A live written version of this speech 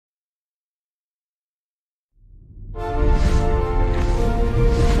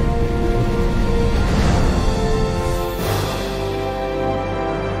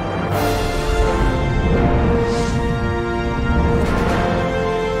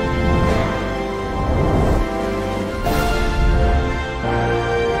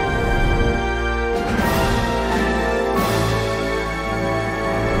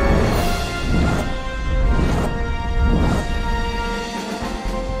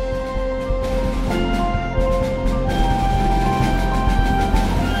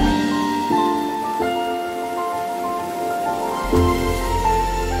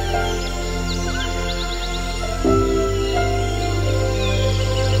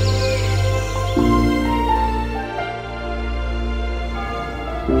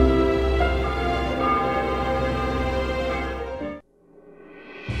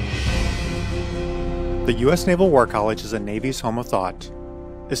The U.S. Naval War College is a Navy's home of thought.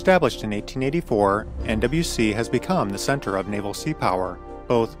 Established in 1884, NWC has become the center of naval sea power,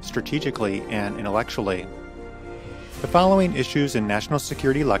 both strategically and intellectually. The following Issues in National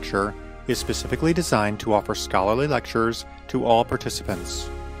Security lecture is specifically designed to offer scholarly lectures to all participants.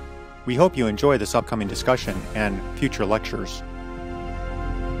 We hope you enjoy this upcoming discussion and future lectures.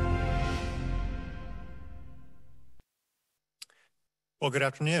 Well, good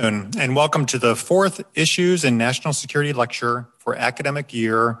afternoon, and welcome to the fourth Issues in National Security lecture for academic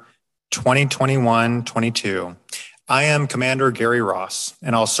year 2021-22. I am Commander Gary Ross,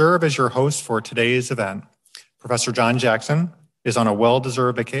 and I'll serve as your host for today's event. Professor John Jackson is on a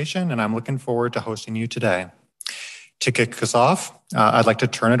well-deserved vacation, and I'm looking forward to hosting you today. To kick us off, I'd like to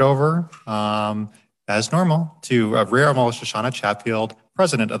turn it over, as normal, to Rear Admiral Shoshana Chatfield,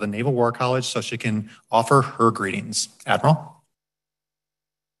 President of the Naval War College, so she can offer her greetings. Admiral?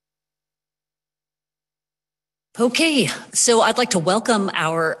 Okay, so I'd like to welcome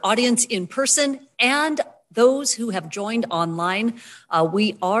our audience in person and those who have joined online.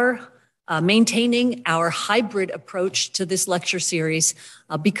 We are maintaining our hybrid approach to this lecture series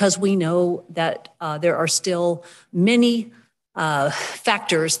because we know that there are still many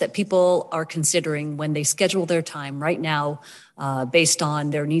factors that people are considering when they schedule their time right now based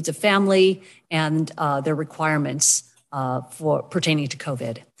on their needs of family and their requirements for pertaining to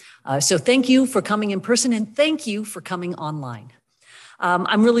COVID. So thank you for coming in person and thank you for coming online.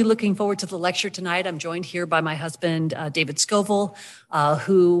 I'm really looking forward to the lecture tonight. I'm joined here by my husband, David Scoville,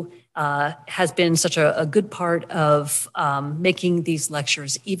 who has been such a good part of making these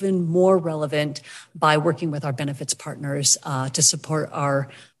lectures even more relevant by working with our benefits partners to support our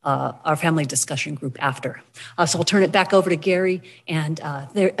family discussion group after. So I'll turn it back over to Gary. And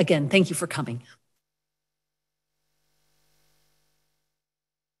again, thank you for coming.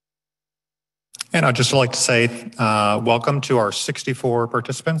 And I'd just like to say welcome to our 64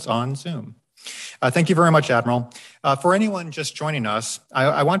 participants on Zoom. Thank you very much, Admiral. For anyone just joining us,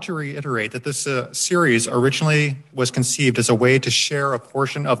 I want to reiterate that this series originally was conceived as a way to share a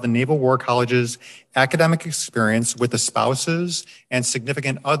portion of the Naval War College's academic experience with the spouses and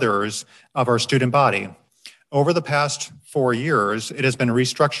significant others of our student body. Over the past 4 years, it has been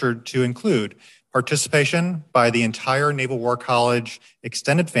restructured to include participation by the entire Naval War College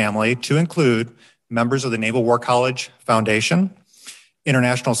extended family, to include members of the Naval War College Foundation,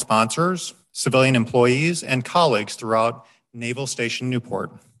 international sponsors, civilian employees, and colleagues throughout Naval Station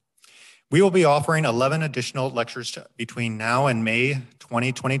Newport. We will be offering 11 additional lectures between now and May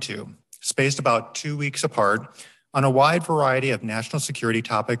 2022, spaced about 2 weeks apart, on a wide variety of national security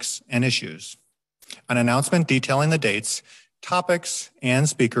topics and issues. An announcement detailing the dates, topics, and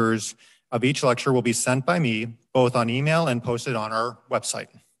speakers of each lecture will be sent by me, both on email and posted on our website.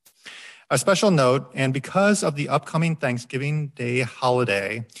 A special note, and because of the upcoming Thanksgiving Day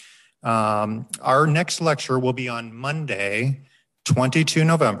holiday, our next lecture will be on Monday, 22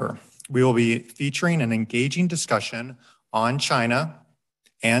 November. We will be featuring an engaging discussion on China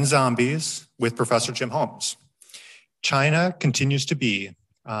and zombies with Professor Jim Holmes. China continues to be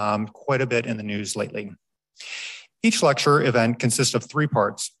quite a bit in the news lately. Each lecture event consists of 3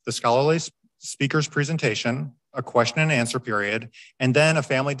 parts: the scholarly speaker's presentation, a question and answer period, and then a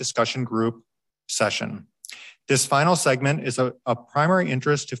family discussion group session. This final segment is a primary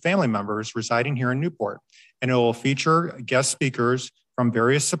interest to family members residing here in Newport, and it will feature guest speakers from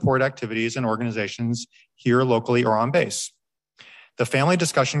various support activities and organizations here locally or on base. The family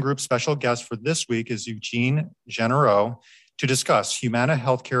discussion group special guest for this week is Eugene Genereux to discuss Humana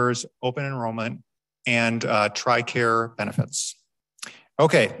Healthcare's open enrollment and TRICARE benefits.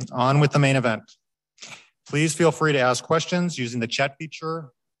 Okay, on with the main event. Please feel free to ask questions using the chat feature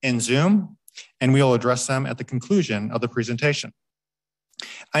in Zoom, and we will address them at the conclusion of the presentation.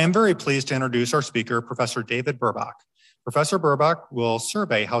 I am very pleased to introduce our speaker, Professor David Burbach. Professor Burbach will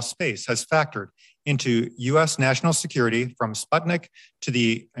survey how space has factored into U.S. national security from Sputnik to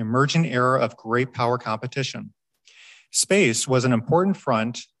the emerging era of great power competition. Space was an important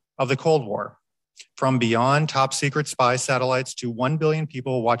front of the Cold War. From beyond top secret spy satellites to 1 billion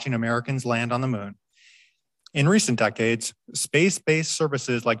people watching Americans land on the moon. In recent decades, space-based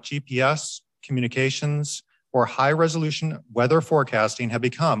services like GPS, communications, or high-resolution weather forecasting have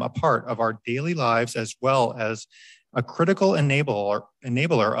become a part of our daily lives, as well as a critical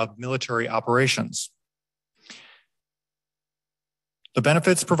enabler of military operations. The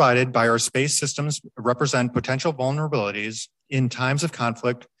benefits provided by our space systems represent potential vulnerabilities in times of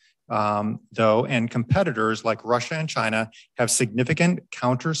conflict, though, and competitors like Russia and China have significant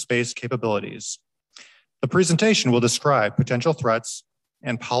counter space capabilities. The presentation will describe potential threats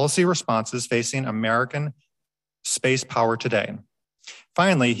and policy responses facing American space power today.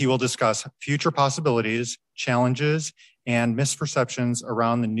 Finally, he will discuss future possibilities, challenges, and misperceptions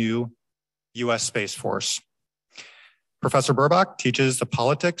around the new U.S. Space Force. Professor Burbach teaches the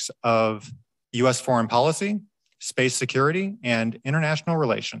politics of U.S. foreign policy, space security, and international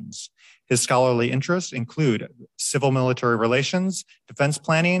relations. His scholarly interests include civil-military relations, defense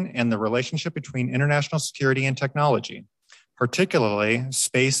planning, and the relationship between international security and technology, particularly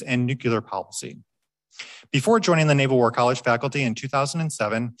space and nuclear policy. Before joining the Naval War College faculty in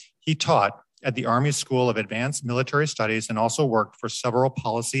 2007, he taught at the Army School of Advanced Military Studies and also worked for several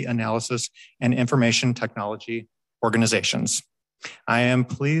policy analysis and information technology organizations. I am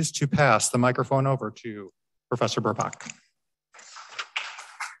pleased to pass the microphone over to Professor Burbach.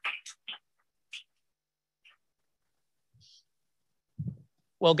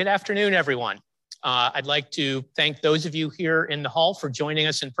 Well, good afternoon, everyone. I'd like to thank those of you here in the hall for joining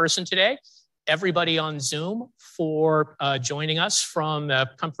us in person today, everybody on Zoom for joining us from the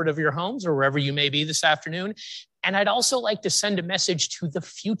comfort of your homes or wherever you may be this afternoon. And I'd also like to send a message to the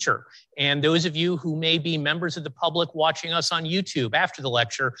future. And those of you who may be members of the public watching us on YouTube after the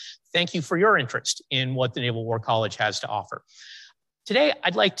lecture, thank you for your interest in what the Naval War College has to offer. Today,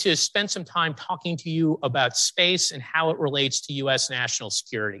 I'd like to spend some time talking to you about space and how it relates to US national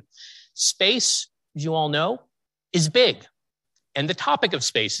security. Space, as you all know, is big. And the topic of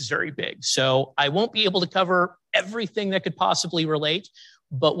space is very big. So I won't be able to cover everything that could possibly relate.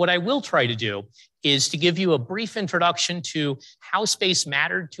 But what I will try to do is to give you a brief introduction to how space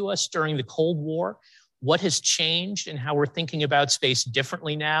mattered to us during the Cold War, what has changed and how we're thinking about space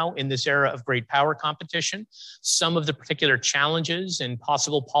differently now in this era of great power competition, some of the particular challenges and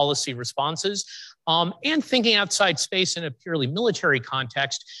possible policy responses, and thinking outside space in a purely military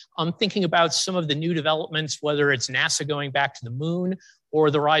context, thinking about some of the new developments, whether it's NASA going back to the moon or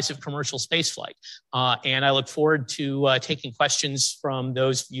the rise of commercial spaceflight. And I look forward to taking questions from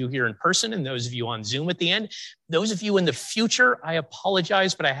those of you here in person and those of you on Zoom at the end. Those of you in the future, I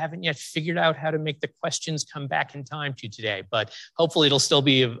apologize, but I haven't yet figured out how to make the questions come back in time to today, but hopefully it'll still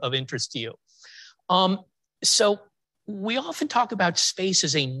be of interest to you. So we often talk about space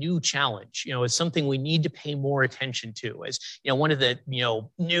as a new challenge, as something we need to pay more attention to, as one of the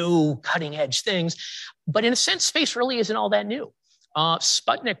new cutting edge things. But in a sense, space really isn't all that new.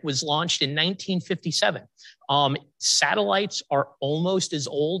 Sputnik was launched in 1957. Satellites are almost as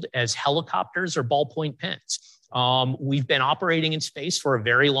old as helicopters or ballpoint pens. We've been operating in space for a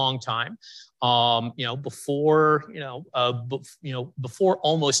very long time. Before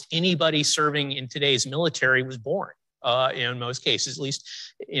almost anybody serving in today's military was born. In most cases, at least,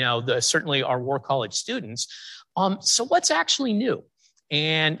 certainly our War College students. So what's actually new?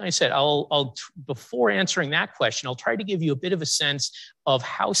 And I said, before answering that question, I'll try to give you a bit of a sense of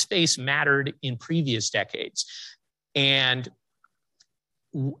how space mattered in previous decades. And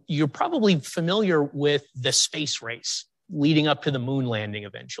you're probably familiar with the space race leading up to the moon landing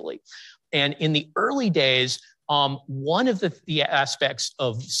eventually. And in the early days, one of the aspects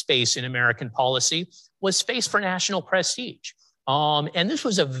of space in American policy was space for national prestige. And this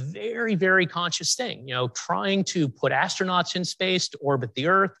was a very, very conscious thing, trying to put astronauts in space to orbit the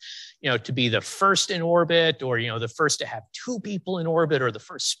Earth, to be the first in orbit or, the first to have two people in orbit or the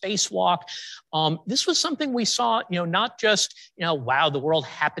first spacewalk. This was something we saw, not just, wow, the world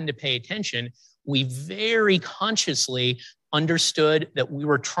happened to pay attention. We very consciously understood that we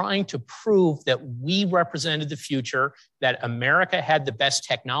were trying to prove that we represented the future, that America had the best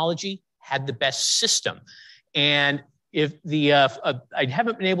technology, had the best system. And if I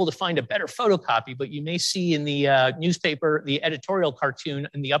haven't been able to find a better photocopy, but you may see in the newspaper, the editorial cartoon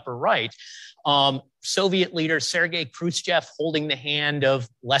in the upper right, Soviet leader Sergei Khrushchev holding the hand of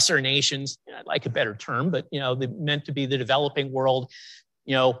lesser nations. I'd like a better term, but they meant to be the developing world.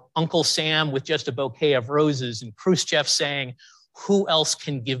 Uncle Sam with just a bouquet of roses, and Khrushchev saying, "Who else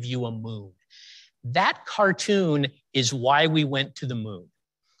can give you a moon?" That cartoon is why we went to the moon.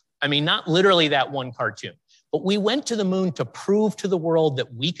 I mean, not literally that one cartoon. But we went to the moon to prove to the world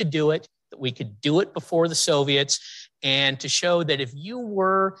that we could do it, that we could do it before the Soviets, and to show that if you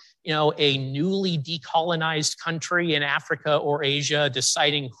were, a newly decolonized country in Africa or Asia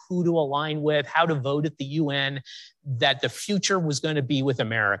deciding who to align with, how to vote at the UN, that the future was going to be with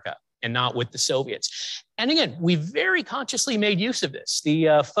America and not with the Soviets. And again, we very consciously made use of this.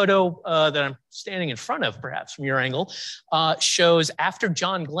 The photo that I'm standing in front of, perhaps from your angle, shows after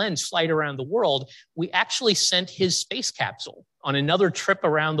John Glenn's flight around the world, we actually sent his space capsule on another trip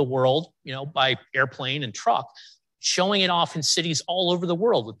around the world, by airplane and truck, showing it off in cities all over the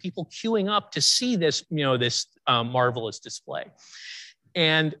world with people queuing up to see this, this marvelous display.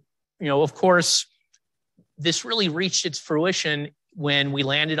 And, of course, this really reached its fruition when we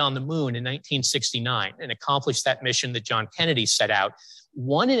landed on the moon in 1969 and accomplished that mission that John Kennedy set out.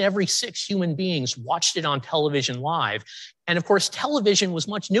 1 in every 6 human beings watched it on television live. And of course, television was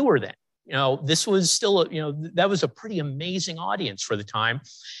much newer then. This was still, that was a pretty amazing audience for the time.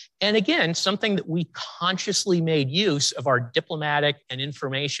 And again, something that we consciously made use of our diplomatic and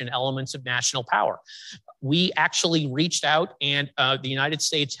information elements of national power. We actually reached out, and the United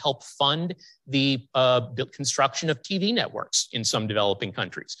States helped fund the construction of TV networks in some developing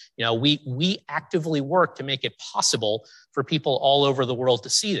countries. We actively worked to make it possible for people all over the world to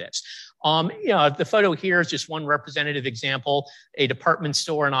see this. The photo here is just one representative example, a department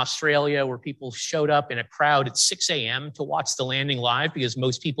store in Australia where people showed up in a crowd at 6 a.m. to watch the landing live because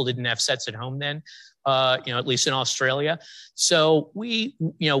most people didn't have sets at home then, at least in Australia. So we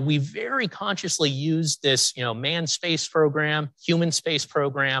very consciously used this, manned space program, human space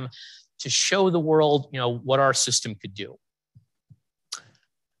program to show the world, what our system could do.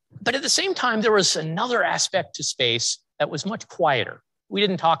 But at the same time, there was another aspect to space that was much quieter. We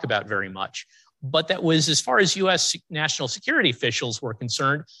didn't talk about very much, but that was, as far as US national security officials were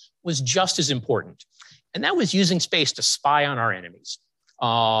concerned, was just as important. And that was using space to spy on our enemies.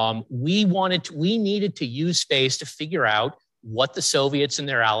 We needed to use space to figure out what the Soviets and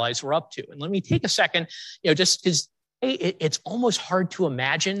their allies were up to. And let me take a second, just because it's almost hard to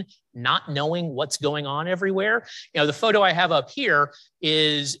imagine not knowing what's going on everywhere. The photo I have up here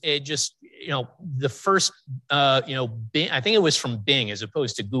is the first, Bing, I think it was from Bing as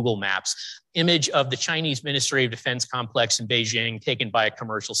opposed to Google Maps, image of the Chinese Ministry of Defense complex in Beijing taken by a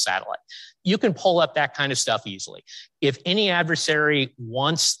commercial satellite. You can pull up that kind of stuff easily. If any adversary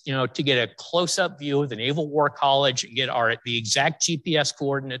wants, to get a close-up view of the Naval War College and get the exact GPS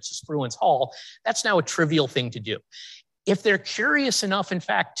coordinates of Spruance Hall, that's now a trivial thing to do. If they're curious enough, in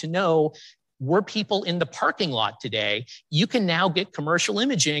fact, to know, were people in the parking lot today, you can now get commercial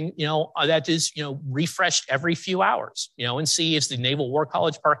imaging, that is, refreshed every few hours, and see is the Naval War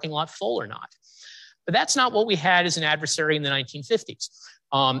College parking lot full or not. But that's not what we had as an adversary in the 1950s.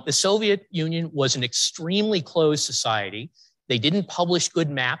 The Soviet Union was an extremely closed society. They didn't publish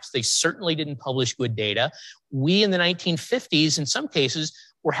good maps. They certainly didn't publish good data. We in the 1950s, in some cases,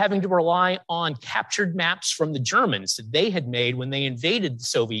 were having to rely on captured maps from the Germans that they had made when they invaded the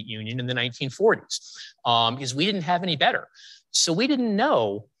Soviet Union in the 1940s, because we didn't have any better. So we didn't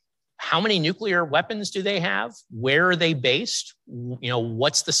know how many nuclear weapons do they have? Where are they based?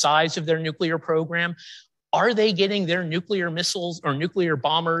 What's the size of their nuclear program? Are they getting their nuclear missiles or nuclear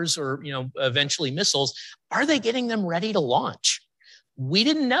bombers or, eventually missiles? Are they getting them ready to launch? We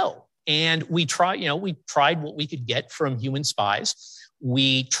didn't know. And we tried what we could get from human spies.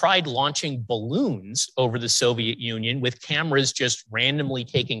 We tried launching balloons over the Soviet Union with cameras just randomly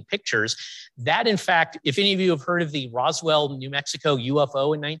taking pictures. That, in fact, if any of you have heard of the Roswell, New Mexico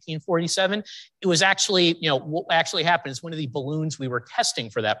UFO in 1947, it was actually, what actually happened is one of the balloons we were testing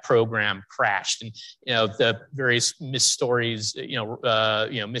for that program crashed, and the various misstories,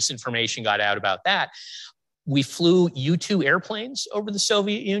 misinformation got out about that. We flew U-2 airplanes over the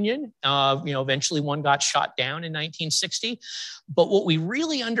Soviet Union. Eventually one got shot down in 1960. But what we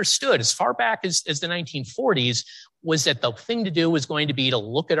really understood as far back as the 1940s was that the thing to do was going to be to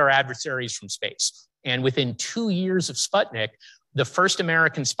look at our adversaries from space. And within 2 years of Sputnik, the first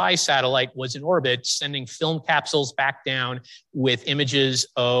American spy satellite was in orbit, sending film capsules back down with images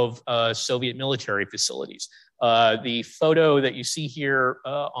of Soviet military facilities. The photo that you see here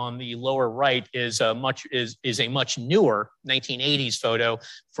on the lower right is a much newer 1980s photo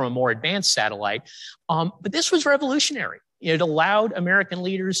from a more advanced satellite. But this was revolutionary. It allowed American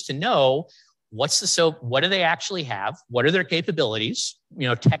leaders to know what do they actually have? What are their capabilities?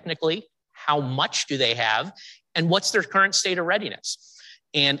 Technically, how much do they have? And what's their current state of readiness?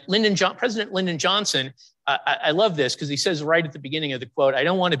 And President Lyndon Johnson, I love this because he says right at the beginning of the quote, I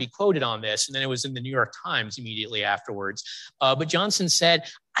don't want to be quoted on this. And then it was in the New York Times immediately afterwards. But Johnson said,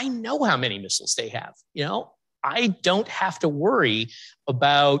 I know how many missiles they have. I don't have to worry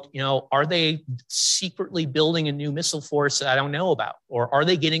about, are they secretly building a new missile force that I don't know about? Or are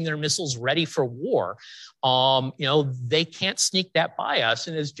they getting their missiles ready for war? They can't sneak that by us.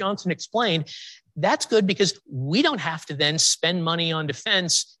 And as Johnson explained, that's good because we don't have to then spend money on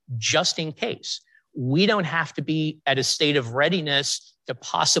defense just in case. We don't have to be at a state of readiness to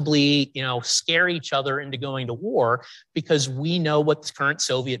possibly, scare each other into going to war because we know what the current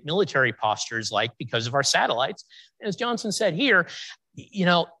Soviet military posture is like because of our satellites. And as Johnson said here,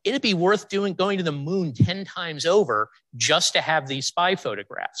 it'd be worth going to the moon 10 times over just to have these spy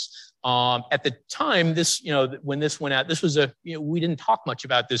photographs. At the time, when this went out, this was we didn't talk much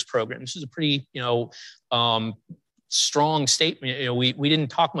about this program. This is a pretty, strong statement. We didn't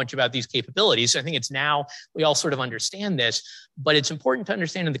talk much about these capabilities. I think it's now we all sort of understand this, but it's important to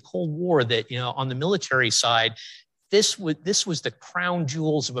understand in the Cold War that, on the military side, this was the crown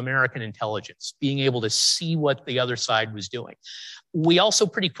jewels of American intelligence, being able to see what the other side was doing. We also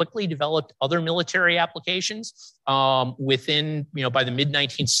pretty quickly developed other military applications. Within, by the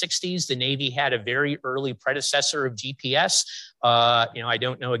mid-1960s, the Navy had a very early predecessor of GPS. I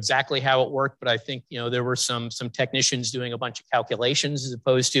don't know exactly how it worked, but I think, there were some technicians doing a bunch of calculations as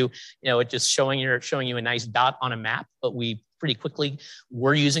opposed to, it just showing you a nice dot on a map. But we pretty quickly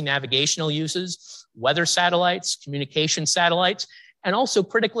were using navigational uses, weather satellites, communication satellites, and also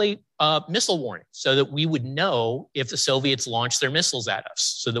critically missile warning, so that we would know if the Soviets launched their missiles at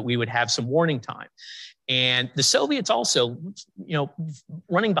us, so that we would have some warning time. And the Soviets also,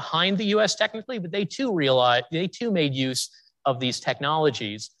 running behind the US technically, but they too made use of these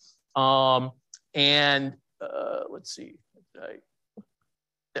technologies. Let's see.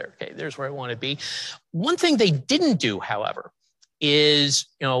 Okay, there's where I want to be. One thing they didn't do, however, is,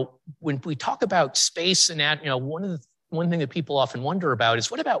 when we talk about space and that, one thing that people often wonder about is,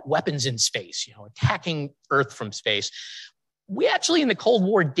 what about weapons in space, attacking Earth from space? We actually in the Cold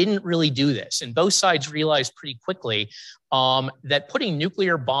War didn't really do this. And both sides realized pretty quickly that putting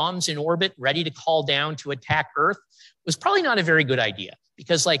nuclear bombs in orbit ready to call down to attack Earth was probably not a very good idea.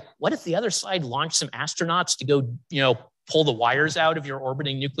 Because what if the other side launched some astronauts to go, pull the wires out of your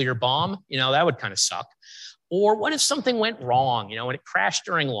orbiting nuclear bomb? That would kind of suck. Or what if something went wrong, and it crashed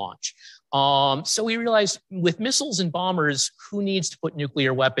during launch? So we realized with missiles and bombers, who needs to put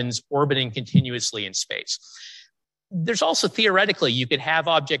nuclear weapons orbiting continuously in space? There's also theoretically, you could have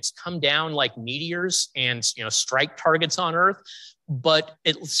objects come down like meteors and strike targets on Earth. But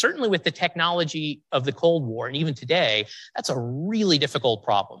certainly with the technology of the Cold War, and even today, that's a really difficult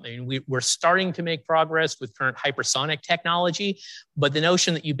problem. I mean, we're starting to make progress with current hypersonic technology, but the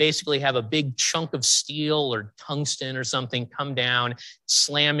notion that you basically have a big chunk of steel or tungsten or something come down,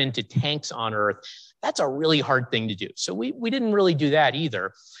 slam into tanks on Earth, that's a really hard thing to do. So we didn't really do that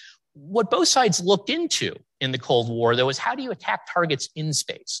either. What both sides looked into in the Cold War, though, is how do you attack targets in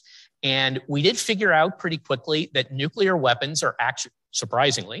space? And we did figure out pretty quickly that nuclear weapons are actually,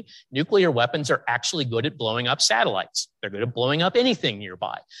 surprisingly, nuclear weapons are actually good at blowing up satellites. They're good at blowing up anything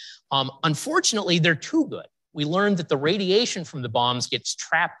nearby. Unfortunately, they're too good. We learned that the radiation from the bombs gets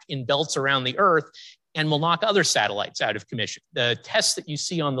trapped in belts around the Earth and will knock other satellites out of commission. The test that you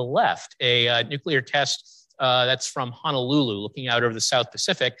see on the left, a nuclear test that's from Honolulu, looking out over the South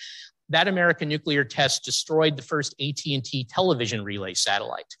Pacific, that American nuclear test destroyed the first AT&T television relay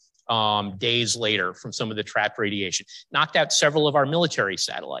satellite. Days later from some of the trapped radiation, knocked out several of our military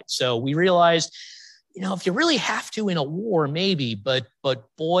satellites. So we realized, if you really have to in a war, maybe, but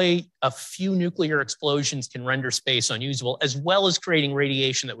boy, a few nuclear explosions can render space unusable, as well as creating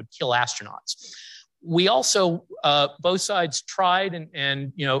radiation that would kill astronauts. We also, both sides tried,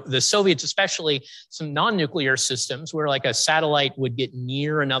 and the Soviets especially, some non-nuclear systems where like a satellite would get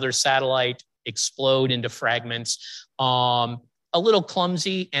near another satellite, explode into fragments. A little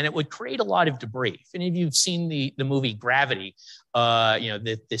clumsy, and it would create a lot of debris. If any of you have seen the movie Gravity,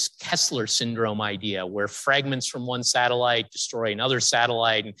 this Kessler syndrome idea where fragments from one satellite destroy another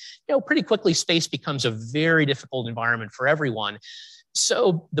satellite, and pretty quickly space becomes a very difficult environment for everyone.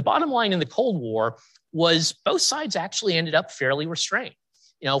 So the bottom line in the Cold War was both sides actually ended up fairly restrained.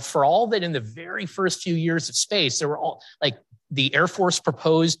 For all that in the very first few years of space, there were all like the Air Force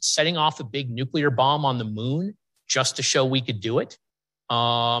proposed setting off a big nuclear bomb on the moon just to show we could do it.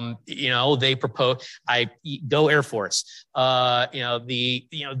 They proposed, go Air Force. There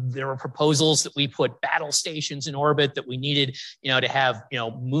were proposals that we put battle stations in orbit, that we needed, to have,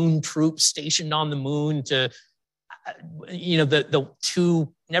 moon troops stationed on the moon to, the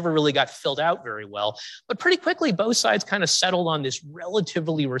two never really got filled out very well. But pretty quickly, both sides kind of settled on this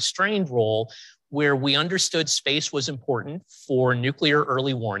relatively restrained role where we understood space was important for nuclear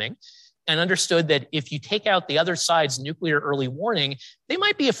early warning, and understood that if you take out the other side's nuclear early warning, they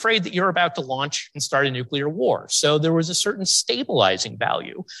might be afraid that you're about to launch and start a nuclear war. So there was a certain stabilizing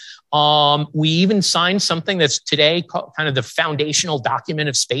value. We even signed something that's today kind of the foundational document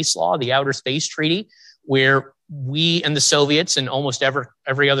of space law, the Outer Space Treaty, where we and the Soviets and almost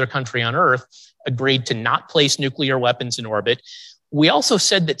every other country on Earth agreed to not place nuclear weapons in orbit. We also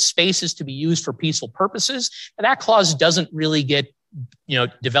said that space is to be used for peaceful purposes, and that clause doesn't really get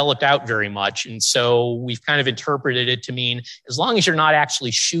developed out very much. And so we've kind of interpreted it to mean as long as you're not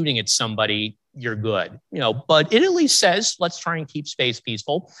actually shooting at somebody, you're good, but it at least says, let's try and keep space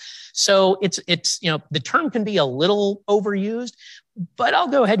peaceful. So it's the term can be a little overused, but I'll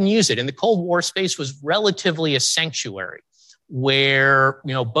go ahead and use it. In the Cold War, space was relatively a sanctuary where,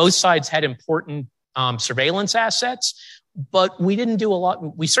 both sides had important surveillance assets, but we didn't do a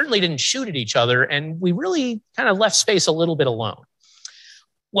lot. We certainly didn't shoot at each other, and we really kind of left space a little bit alone.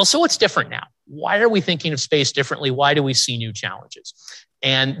 Well, so what's different now? Why are we thinking of space differently? Why do we see new challenges?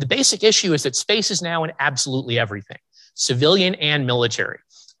 And the basic issue is that space is now in absolutely everything, civilian and military.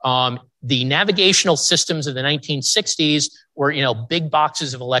 The navigational systems of the 1960s were, big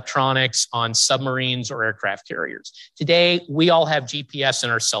boxes of electronics on submarines or aircraft carriers. Today, we all have GPS in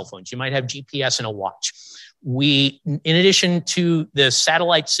our cell phones. You might have GPS in a watch. In addition to the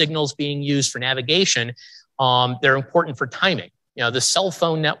satellite signals being used for navigation, they're important for timing. The cell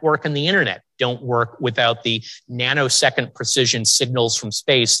phone network and the internet don't work without the nanosecond precision signals from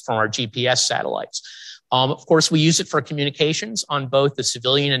space from our GPS satellites. Of course, we use it for communications on both the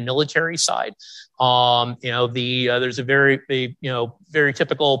civilian and military side. There's a very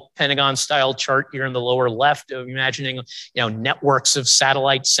typical Pentagon-style chart here in the lower left of imagining, networks of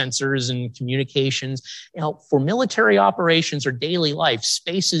satellite sensors and communications. For military operations or daily life,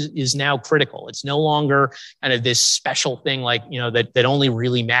 space is now critical. It's no longer kind of this special thing like, that only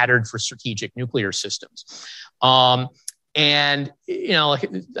really mattered for strategic nuclear systems. And,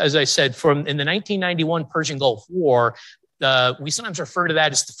 as I said, in the 1991 Persian Gulf War, we sometimes refer to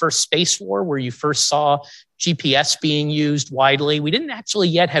that as the first space war, where you first saw GPS being used widely. We didn't actually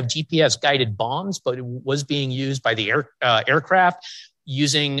yet have GPS-guided bombs, but it was being used by the aircraft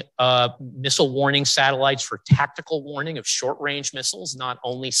using missile warning satellites for tactical warning of short-range missiles, not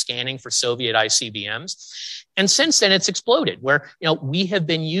only scanning for Soviet ICBMs. And since then, it's exploded, where we have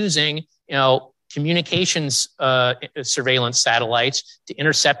been using communications surveillance satellites to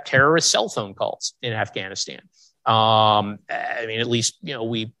intercept terrorist cell phone calls in Afghanistan. At least,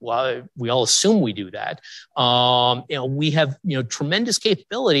 we all assume we do that. We have, tremendous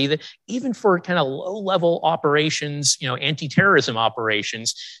capability that even for kind of low-level operations, anti-terrorism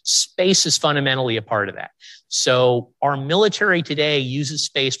operations, space is fundamentally a part of that. So our military today uses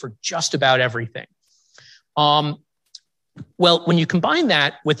space for just about everything. Well, when you combine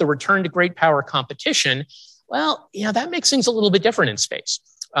that with the return to great power competition, that makes things a little bit different in space.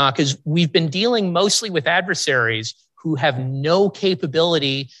 Because we've been dealing mostly with adversaries who have no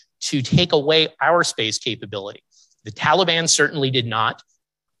capability to take away our space capability. The Taliban certainly did not.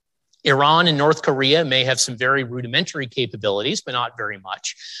 Iran and North Korea may have some very rudimentary capabilities, but not very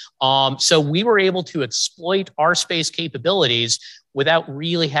much. So we were able to exploit our space capabilities without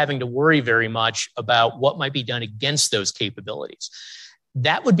really having to worry very much about what might be done against those capabilities.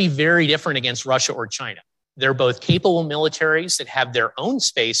 That would be very different against Russia or China. They're both capable militaries that have their own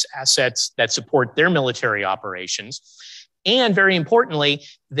space assets that support their military operations. And very importantly,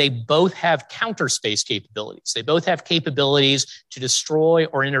 they both have counter space capabilities. They both have capabilities to destroy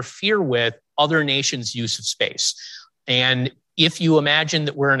or interfere with other nations' use of space. And if you imagine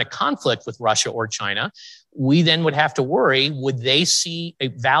that we're in a conflict with Russia or China, we then would have to worry, would they see a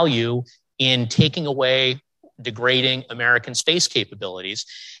value in taking away, degrading American space capabilities?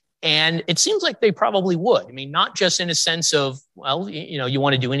 And it seems like they probably would. I mean, not just in a sense of, you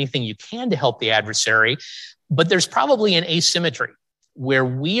want to do anything you can to help the adversary, but there's probably an asymmetry where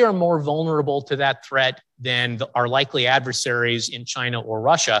we are more vulnerable to that threat than our likely adversaries in China or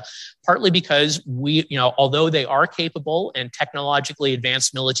Russia, partly because we, although they are capable and technologically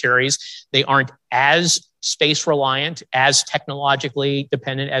advanced militaries, they aren't as space reliant, as technologically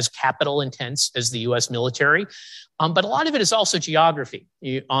dependent, as capital intense as the US military. But a lot of it is also geography.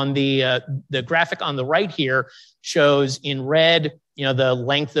 On the graphic on the right here shows in red, the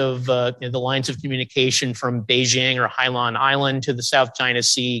length of the lines of communication from Beijing or Hainan Island to the South China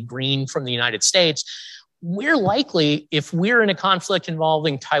Sea, green from the United States. We're likely, if we're in a conflict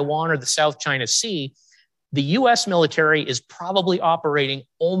involving Taiwan or the South China Sea, the US military is probably operating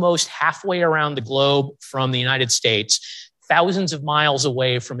almost halfway around the globe from the United States, thousands of miles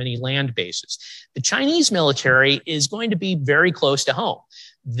away from any land bases. The Chinese military is going to be very close to home.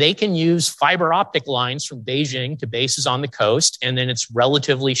 They can use fiber optic lines from Beijing to bases on the coast, and then it's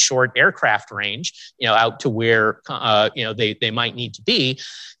relatively short aircraft range, out to where they might need to be.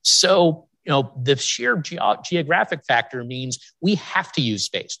 So, the sheer geographic factor means we have to use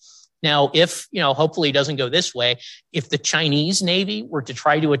space. Now, if, hopefully it doesn't go this way, if the Chinese Navy were to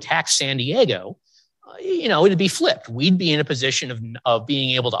try to attack San Diego, it'd be flipped. We'd be in a position of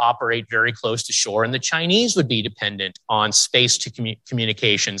being able to operate very close to shore, and the Chinese would be dependent on space to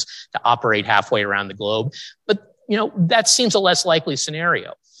communications to operate halfway around the globe. But, that seems a less likely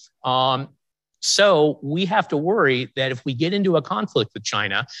scenario. So we have to worry that if we get into a conflict with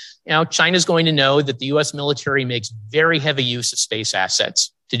China, China's going to know that the U.S. military makes very heavy use of space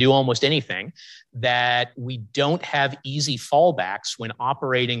assets to do almost anything, that we don't have easy fallbacks when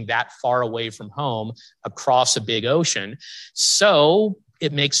operating that far away from home across a big ocean. So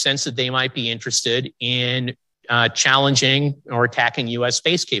it makes sense that they might be interested in challenging or attacking U.S.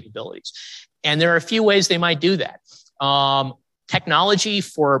 space capabilities. And there are a few ways they might do that. Technology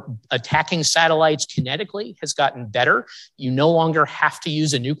for attacking satellites kinetically has gotten better. You no longer have to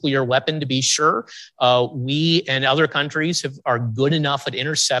use a nuclear weapon to be sure. We and other countries are good enough at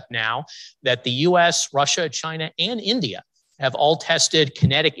intercept now that the US, Russia, China, and India have all tested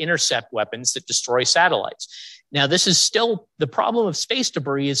kinetic intercept weapons that destroy satellites. Now, this is still, the problem of space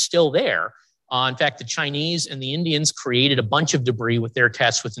debris is still there. In fact, the Chinese and the Indians created a bunch of debris with their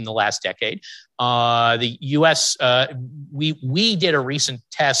tests within the last decade. The U.S., we did a recent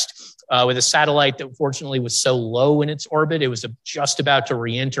test with a satellite that fortunately was so low in its orbit, it was just about to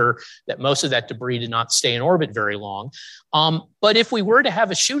re-enter, that most of that debris did not stay in orbit very long. But if we were to have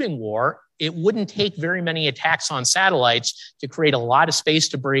a shooting war, it wouldn't take very many attacks on satellites to create a lot of space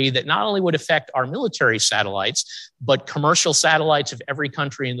debris that not only would affect our military satellites, but commercial satellites of every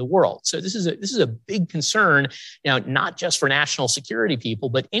country in the world. So this is a big concern, not just for national security people,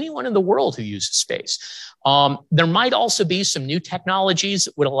 but anyone in the world who uses space. There might also be some new technologies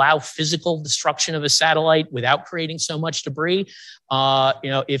that would allow physical destruction of a satellite without creating so much debris.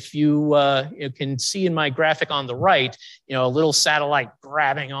 If you can see in my graphic on the right, a little satellite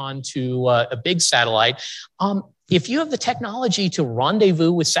grabbing onto a big satellite. If you have the technology to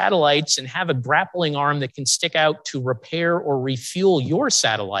rendezvous with satellites and have a grappling arm that can stick out to repair or refuel your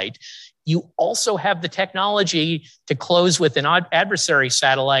satellite, you also have the technology to close with an adversary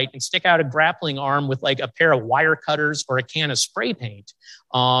satellite and stick out a grappling arm with like a pair of wire cutters or a can of spray paint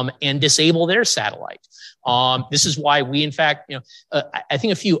and disable their satellite. This is why we, in fact, I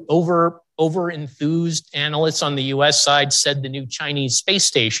think a few over-enthused analysts on the US side said the new Chinese space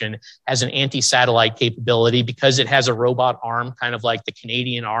station has an anti-satellite capability because it has a robot arm, kind of like the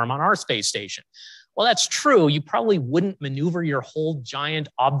Canadian arm on our space station. Well, that's true. You probably wouldn't maneuver your whole giant,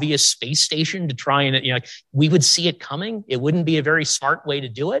 obvious space station to try and, we would see it coming. It wouldn't be a very smart way to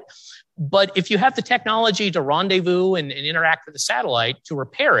do it. But if you have the technology to rendezvous and interact with the satellite to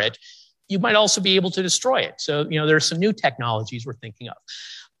repair it, you might also be able to destroy it. So, there's some new technologies we're thinking of.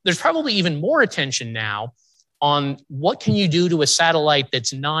 There's probably even more attention now on what can you do to a satellite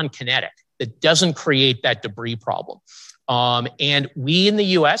that's non-kinetic, that doesn't create that debris problem. And we in the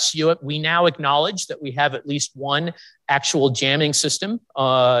US, we now acknowledge that we have at least one actual jamming system,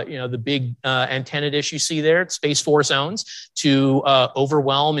 the big antenna dish you see there, Space Force owns, to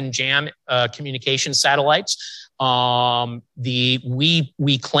overwhelm and jam communication satellites.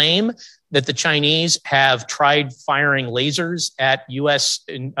 We claim that the Chinese have tried firing lasers at U.S.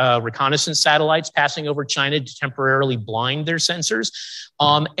 reconnaissance satellites passing over China to temporarily blind their sensors.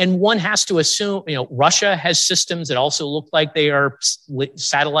 And one has to assume, Russia has systems that also look like they are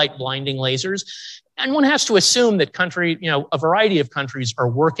satellite blinding lasers. And one has to assume that a variety of countries are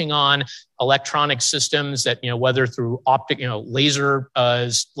working on electronic systems that, whether through optic, lasers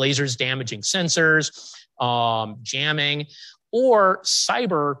damaging sensors, jamming, or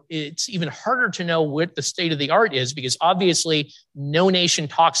cyber. It's even harder to know what the state of the art is because obviously no nation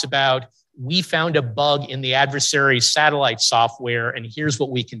talks about, we found a bug in the adversary's satellite software and here's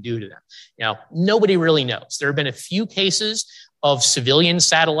what we can do to them. Nobody really knows. There have been a few cases of civilian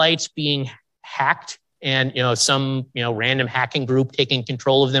satellites being hacked and, some, random hacking group taking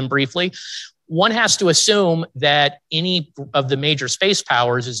control of them briefly. One has to assume that any of the major space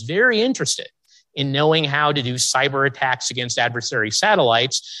powers is very interested in knowing how to do cyber attacks against adversary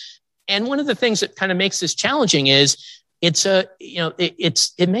satellites. And one of the things that kind of makes this challenging is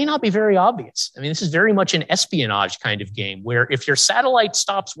it may not be very obvious. I mean, this is very much an espionage kind of game where if your satellite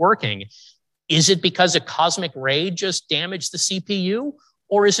stops working, is it because a cosmic ray just damaged the CPU?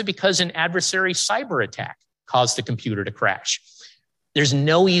 Or is it because an adversary cyber attack caused the computer to crash? There's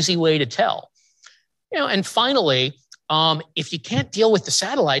no easy way to tell. And finally, if you can't deal with the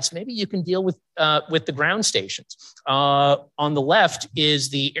satellites, maybe you can deal with the ground stations. On the left is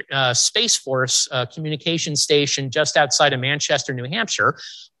the Space Force communication station just outside of Manchester, New Hampshire,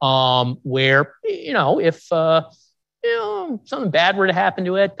 where, if something bad were to happen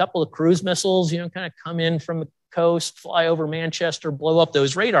to it, a couple of cruise missiles, kind of come in from coast, fly over Manchester, blow up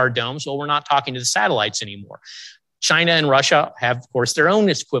those radar domes. Well, we're not talking to the satellites anymore. China and Russia have, of course, their own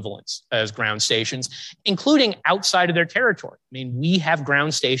equivalents as ground stations, including outside of their territory. I mean, we have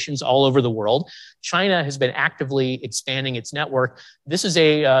ground stations all over the world. China has been actively expanding its network. This is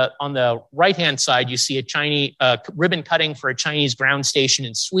on the right-hand side, you see a Chinese ribbon cutting for a Chinese ground station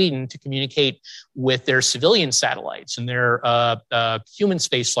in Sweden to communicate with their civilian satellites and their human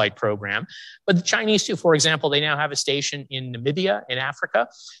spaceflight program. But the Chinese too, for example, they now have a station in Namibia in Africa.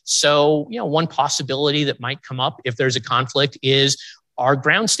 So, one possibility that might come up if there's a conflict is, are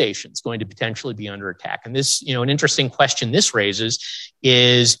ground stations going to potentially be under attack? And this, an interesting question this raises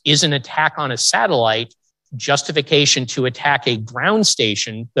is an attack on a satellite justification to attack a ground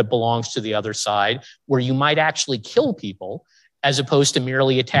station that belongs to the other side, where you might actually kill people, as opposed to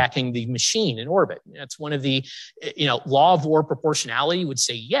merely attacking the machine in orbit? That's one of the, law of war proportionality would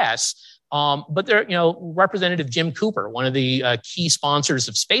say yes. But there, Representative Jim Cooper, one of the key sponsors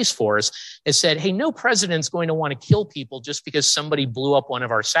of Space Force, has said, hey, no president's going to want to kill people just because somebody blew up one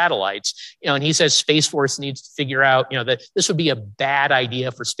of our satellites. And he says Space Force needs to figure out, that this would be a bad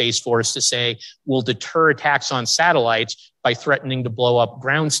idea for Space Force to say, we'll deter attacks on satellites by threatening to blow up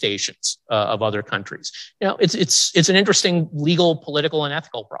ground stations of other countries. It's an interesting legal, political, and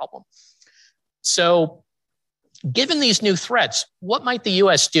ethical problem. So given these new threats, what might the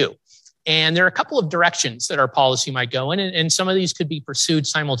U.S. do? And there are a couple of directions that our policy might go in, and some of these could be pursued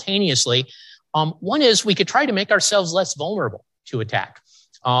simultaneously. One is we could try to make ourselves less vulnerable to attack.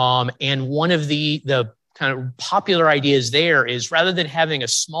 And one of the kind of popular ideas there is, rather than having a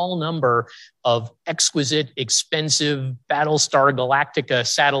small number of exquisite, expensive Battlestar Galactica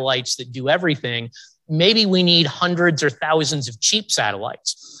satellites that do everything, maybe we need hundreds or thousands of cheap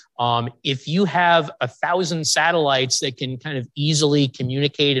satellites. If you have 1,000 satellites that can kind of easily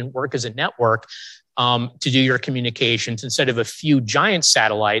communicate and work as a network to do your communications instead of a few giant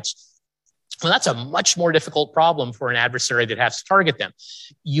satellites, well, that's a much more difficult problem for an adversary that has to target them.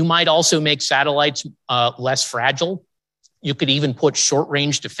 You might also make satellites less fragile. You could even put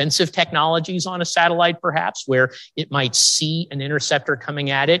short-range defensive technologies on a satellite, perhaps, where it might see an interceptor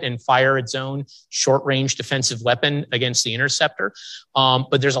coming at it and fire its own short-range defensive weapon against the interceptor.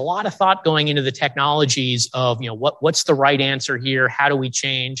 But there's a lot of thought going into the technologies of, what's the right answer here? How do we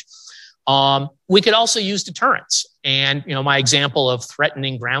change? We could also use deterrence. And, my example of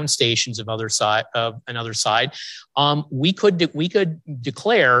threatening ground stations of another side, we could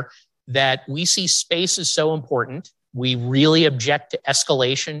declare that we see space as so important. We really object to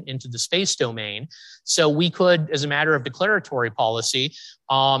escalation into the space domain. So we could, as a matter of declaratory policy,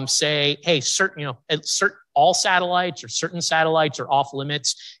 say, hey, all satellites or certain satellites are off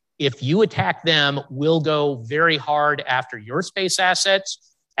limits. If you attack them, we'll go very hard after your space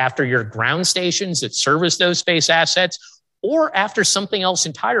assets, after your ground stations that service those space assets, or after something else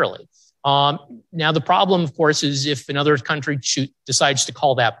entirely. Now, the problem, of course, is if another country decides to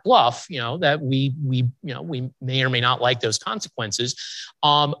call that bluff, that we may or may not like those consequences.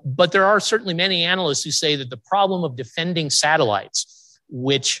 But there are certainly many analysts who say that the problem of defending satellites,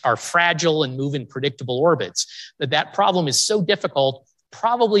 which are fragile and move in predictable orbits, that problem is so difficult.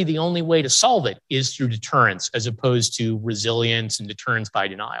 Probably the only way to solve it is through deterrence, as opposed to resilience and deterrence by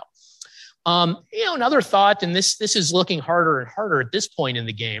denial. Another thought, and this is looking harder and harder at this point in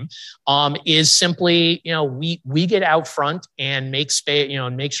the game, is simply, we get out front and make space,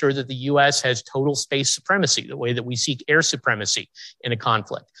 and make sure that the U.S. has total space supremacy, the way that we seek air supremacy in a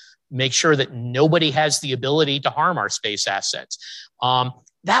conflict. Make sure that nobody has the ability to harm our space assets.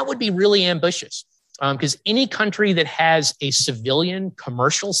 That would be really ambitious, because any country that has a civilian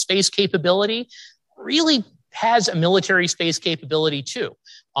commercial space capability really has a military space capability too.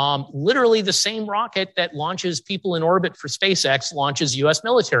 Literally the same rocket that launches people in orbit for SpaceX launches US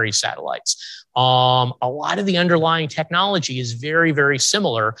military satellites. A lot of the underlying technology is very, very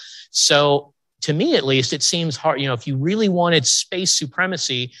similar. So to me, at least, it seems hard, if you really wanted space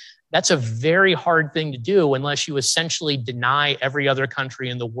supremacy, that's a very hard thing to do unless you essentially deny every other country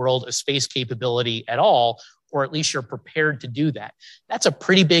in the world a space capability at all, or at least you're prepared to do that. That's a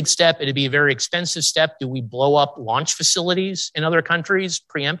pretty big step. It'd be a very expensive step. Do we blow up launch facilities in other countries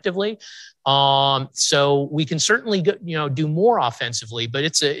preemptively? So we can certainly do more offensively, but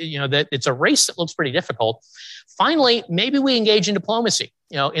it's a race that looks pretty difficult. Finally, maybe we engage in diplomacy.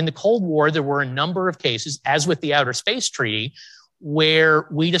 In the Cold War, there were a number of cases, as with the Outer Space Treaty, where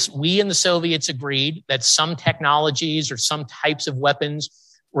we and the Soviets agreed that some technologies or some types of weapons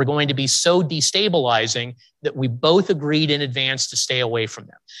were going to be so destabilizing that we both agreed in advance to stay away from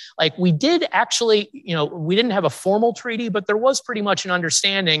them. Like we did actually, we didn't have a formal treaty, but there was pretty much an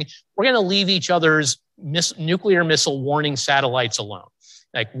understanding we're going to leave each other's nuclear missile warning satellites alone.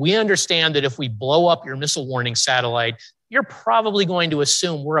 Like we understand that if we blow up your missile warning satellite, you're probably going to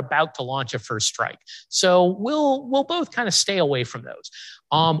assume we're about to launch a first strike. So we'll both kind of stay away from those.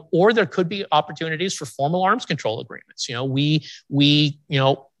 Or there could be opportunities for formal arms control agreements. We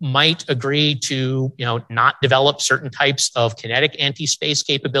might agree to, not develop certain types of kinetic anti-space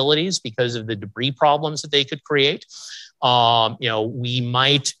capabilities because of the debris problems that they could create. We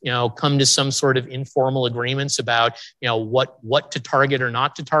might, come to some sort of informal agreements about, what to target or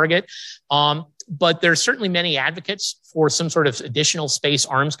not to target. But there's certainly many advocates for some sort of additional space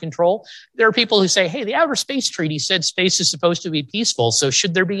arms control. There are people who say, hey, the Outer Space Treaty said space is supposed to be peaceful. So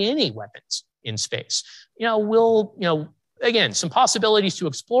should there be any weapons in space? Again, some possibilities to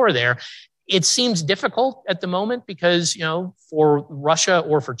explore there. It seems difficult at the moment because, for Russia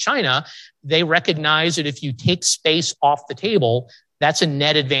or for China, they recognize that if you take space off the table, that's a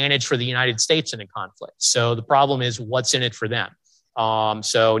net advantage for the United States in a conflict. So the problem is what's in it for them.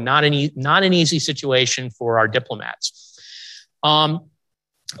 So not an easy situation for our diplomats.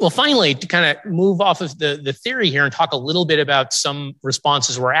 Well, finally, to kind of move off of the theory here and talk a little bit about some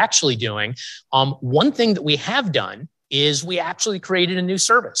responses we're actually doing. One thing that we have done is we actually created a new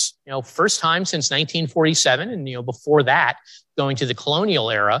service, first time since 1947. And, before that, going to the colonial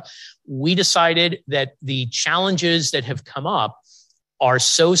era, we decided that the challenges that have come up are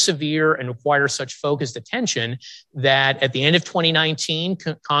so severe and require such focused attention that at the end of 2019,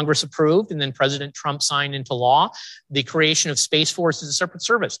 Congress approved and then President Trump signed into law the creation of Space Force as a separate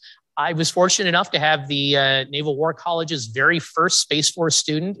service. I was fortunate enough to have the Naval War College's very first Space Force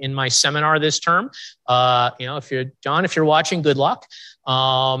student in my seminar this term. If you're watching, good luck.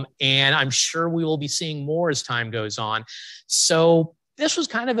 And I'm sure we will be seeing more as time goes on. So this was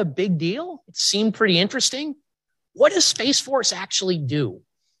kind of a big deal. It seemed pretty interesting. What does Space Force actually do?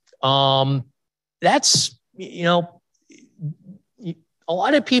 That's, a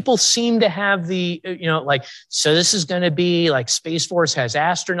lot of people seem to have the, so this is going to be like Space Force has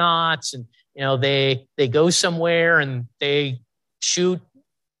astronauts and, they go somewhere and they shoot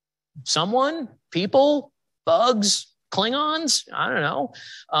someone, people, bugs, Klingons, I don't know,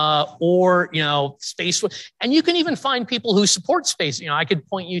 or, space. And you can even find people who support space. I could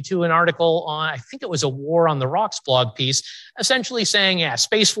point you to an article on, I think it was a War on the Rocks blog piece, essentially saying, yeah,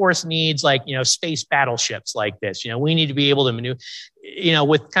 Space Force needs space battleships like this. We need to be able to maneuver,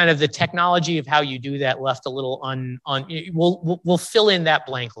 with kind of the technology of how you do that left a little we'll fill in that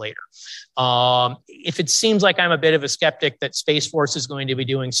blank later. If it seems like I'm a bit of a skeptic that Space Force is going to be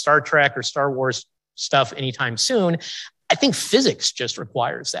doing Star Trek or Star Wars stuff anytime soon, I think physics just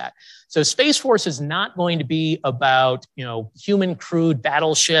requires that. So Space Force is not going to be about, human crewed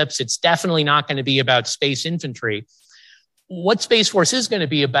battleships. It's definitely not going to be about space infantry. What Space Force is going to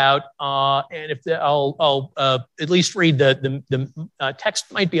be about, and I'll at least read the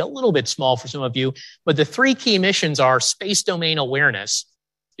text might be a little bit small for some of you, but the three key missions are space domain awareness,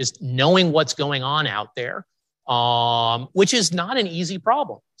 just knowing what's going on out there, which is not an easy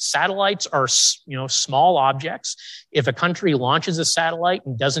problem. Satellites are, small objects. If a country launches a satellite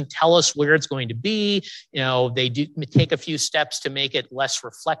and doesn't tell us where it's going to be, they do take a few steps to make it less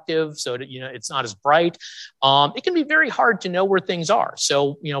reflective so that, it's not as bright. It can be very hard to know where things are.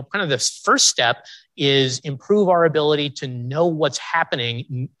 So, kind of the first step is improve our ability to know what's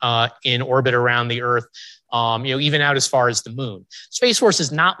happening in orbit around the Earth, even out as far as the moon. Space Force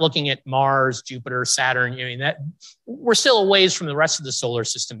is not looking at Mars, Jupiter, Saturn. That we're still a ways from the rest of the solar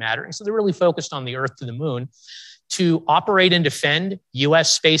system mattering. So they're really focused on the Earth to the moon. To operate and defend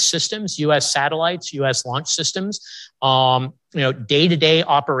U.S. space systems, U.S. satellites, U.S. launch systems. Day-to-day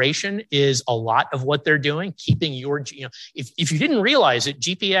operation is a lot of what they're doing, keeping your, if you didn't realize it,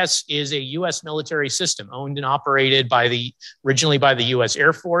 GPS is a U.S. military system owned and operated originally by the U.S.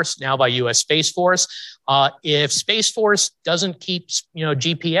 Air Force, now by U.S. Space Force. If Space Force doesn't keep,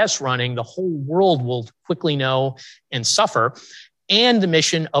 GPS running, the whole world will quickly know and suffer. And the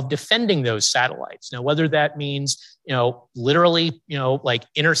mission of defending those satellites. Now, whether that means, literally, like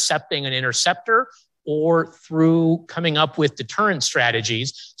intercepting an interceptor or through coming up with deterrent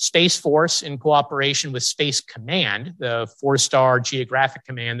strategies, Space Force in cooperation with Space Command, the 4-star geographic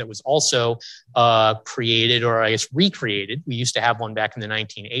command that was also created, or I guess recreated. We used to have one back in the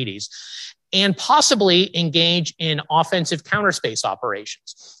 1980s, and possibly engage in offensive counterspace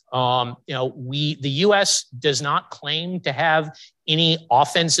operations. The U.S. does not claim to have any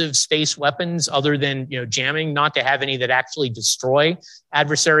offensive space weapons other than jamming, not to have any that actually destroy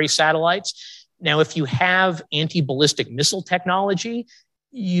adversary satellites. Now, if you have anti-ballistic missile technology,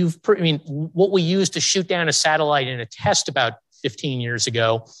 what we used to shoot down a satellite in a test about 15 years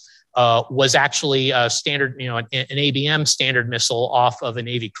ago was actually a standard, an ABM standard missile off of a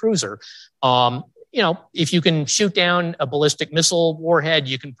Navy cruiser. If you can shoot down a ballistic missile warhead,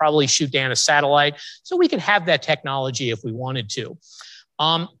 you can probably shoot down a satellite. So we could have that technology if we wanted to.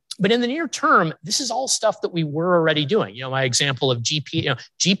 But in the near term, this is all stuff that we were already doing. My example of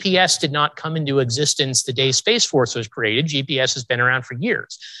GPS did not come into existence the day Space Force was created. GPS has been around for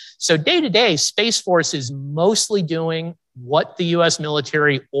years. So day to day, Space Force is mostly doing what the U.S.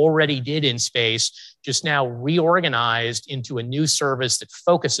 military already did in space, just now reorganized into a new service that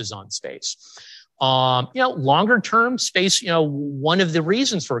focuses on space. Longer term space, one of the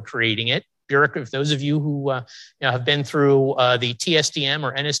reasons for creating it, if those of you who have been through the TSDM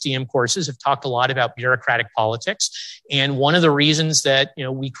or NSDM courses have talked a lot about bureaucratic politics. And one of the reasons that,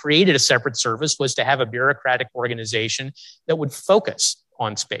 we created a separate service was to have a bureaucratic organization that would focus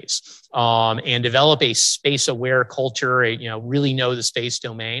on space and develop a space-aware culture, really know the space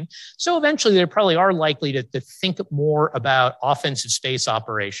domain. So eventually they probably are likely to think more about offensive space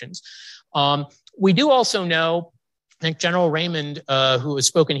operations. We do also know, I think General Raymond, who has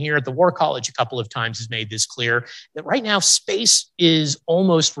spoken here at the War College a couple of times, has made this clear, that right now space is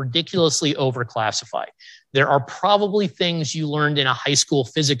almost ridiculously overclassified. There are probably things you learned in a high school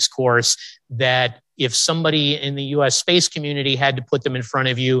physics course that if somebody in the US space community had to put them in front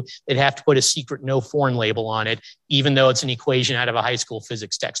of you, they'd have to put a secret no foreign label on it, even though it's an equation out of a high school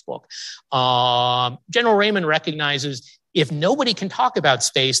physics textbook. General Raymond recognizes if nobody can talk about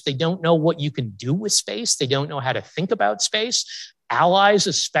space, they don't know what you can do with space. They don't know how to think about space. Allies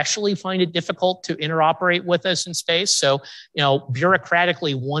especially find it difficult to interoperate with us in space. So,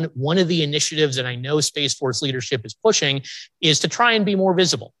 bureaucratically, one of the initiatives that I know Space Force leadership is pushing is to try and be more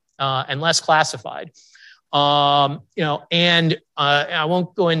visible and less classified. I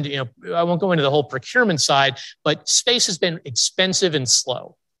won't go into the whole procurement side, but space has been expensive and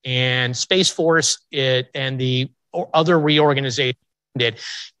slow, and Space Force and the other reorganization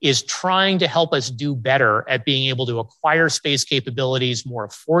is trying to help us do better at being able to acquire space capabilities more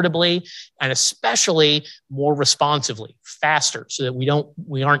affordably and especially more responsively, faster, so that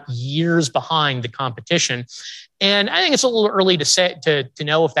we aren't years behind the competition. And I think it's a little early to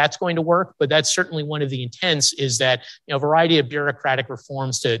know if that's going to work, but that's certainly one of the intents, is that a variety of bureaucratic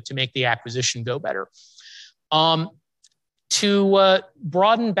reforms to make the acquisition go better. To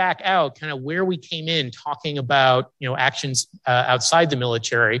broaden back out kind of where we came in talking about actions outside the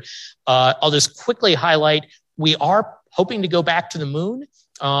military, I'll just quickly highlight we are hoping to go back to the moon.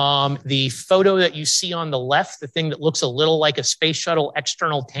 The photo that you see on the left, the thing that looks a little like a space shuttle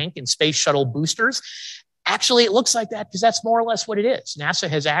external tank and space shuttle boosters, actually it looks like that because that's more or less what it is. NASA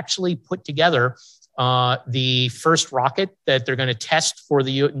has actually put together the first rocket that they're going to test for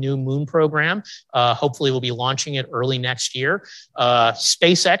the new moon program. Hopefully we'll be launching it early next year.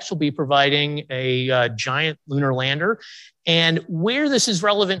 SpaceX will be providing a giant lunar lander. And where this is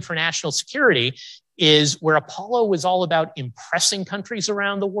relevant for national security is where Apollo was all about impressing countries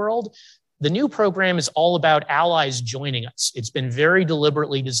around the world. The new program is all about allies joining us. It's been very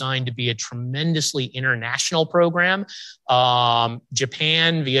deliberately designed to be a tremendously international program.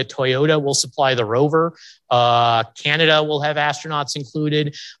 Japan via Toyota will supply the rover. Canada will have astronauts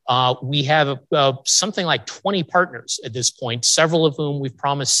included. We have something like 20 partners at this point, several of whom we've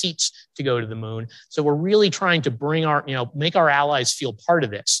promised seats to go to the moon. So we're really trying to bring make our allies feel part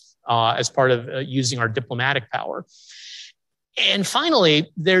of this as part of using our diplomatic power. And finally,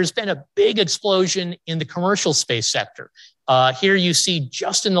 there's been a big explosion in the commercial space sector. Here you see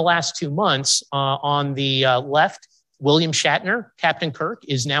just in the last 2 months on the left, William Shatner, Captain Kirk,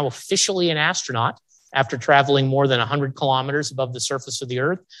 is now officially an astronaut after traveling more than 100 kilometers above the surface of the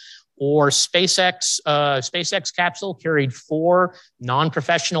Earth. Or SpaceX capsule carried 4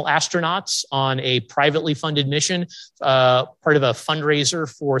 non-professional astronauts on a privately funded mission, part of a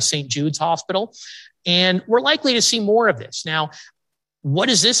fundraiser for St. Jude's Hospital. And we're likely to see more of this. Now, what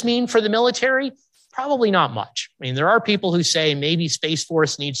does this mean for the military? Probably not much. I mean, there are people who say maybe Space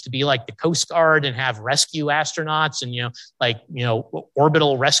Force needs to be like the Coast Guard and have rescue astronauts and,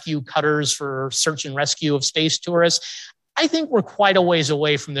 orbital rescue cutters for search and rescue of space tourists. I think we're quite a ways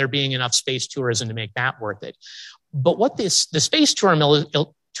away from there being enough space tourism to make that worth it. But what the space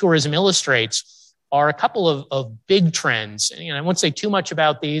tourism illustrates are a couple of big trends. And I won't say too much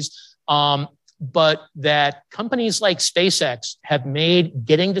about these, but that companies like SpaceX have made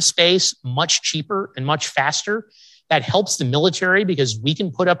getting to space much cheaper and much faster. That helps the military because we can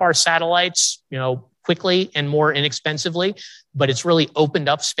put up our satellites, quickly and more inexpensively, but it's really opened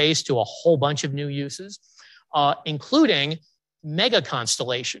up space to a whole bunch of new uses, including mega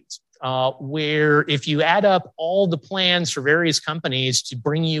constellations, where if you add up all the plans for various companies to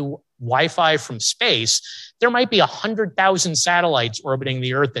bring you Wi-Fi from space, there might be 100,000 satellites orbiting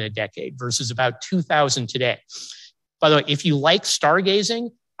the Earth in a decade versus about 2,000 today. By the way, if you like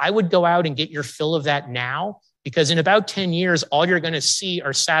stargazing, I would go out and get your fill of that now, because in about 10 years, all you're going to see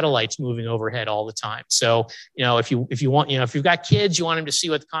are satellites moving overhead all the time. So, if you want, if you've got kids, you want them to see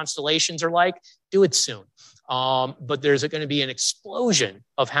what the constellations are like, do it soon. But there's going to be an explosion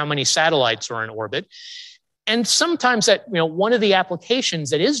of how many satellites are in orbit. And sometimes that, one of the applications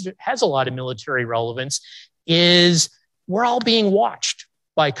that has a lot of military relevance is we're all being watched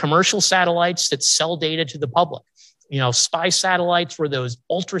by commercial satellites that sell data to the public. Spy satellites were those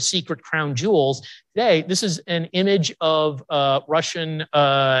ultra secret crown jewels. Today, this is an image of Russian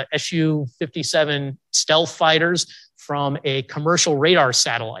Su-57 stealth fighters from a commercial radar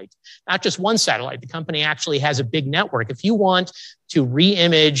satellite. Not just one satellite. The company actually has a big network. If you want to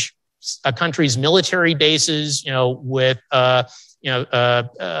re-image a country's military bases, with side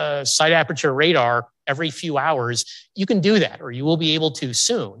aperture radar every few hours, you can do that, or you will be able to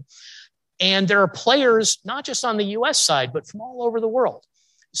soon. And there are players, not just on the US side, but from all over the world.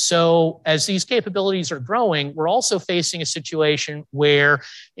 So as these capabilities are growing, we're also facing a situation where,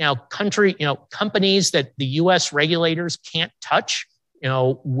 companies that the US regulators can't touch,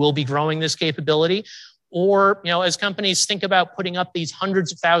 will be growing this capability. Or, as companies think about putting up these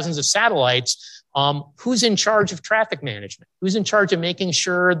hundreds of thousands of satellites, who's in charge of traffic management? Who's in charge of making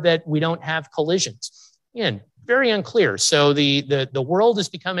sure that we don't have collisions? Again, very unclear. So the world is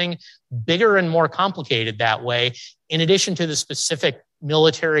becoming bigger and more complicated that way, in addition to the specific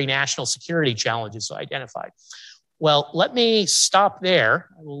military national security challenges identified. Well, let me stop there.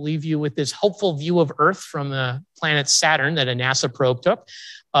 I will leave you with this hopeful view of Earth from the planet Saturn that a NASA probe took.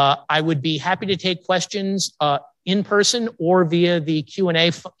 I would be happy to take questions in person or via the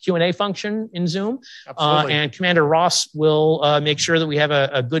Q&A function in Zoom. And Commander Ross will make sure that we have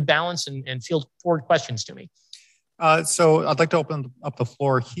a good balance and field forward questions to me. So I'd like to open up the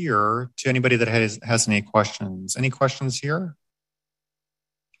floor here to anybody that has any questions. Any questions here?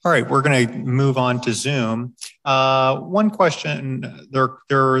 All right, we're going to move on to Zoom. One question, there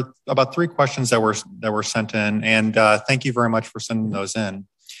are about 3 questions that were sent in, and thank you very much for sending those in.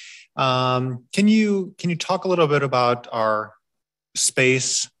 Can you talk a little bit about our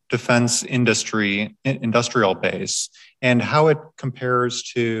space defense industrial base and how it compares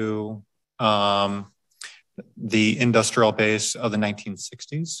to the industrial base of the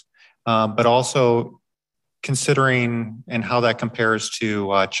 1960s, but also considering and how that compares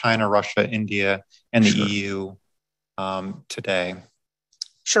to China, Russia, India, and the EU today?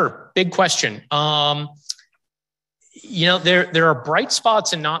 Sure, big question. There are bright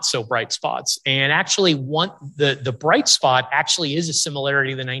spots and not so bright spots. And actually the bright spot actually is a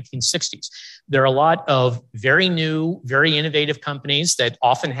similarity to the 1960s. There are a lot of very new, very innovative companies that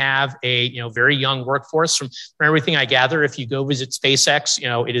often have a very young workforce. From everything I gather, if you go visit SpaceX,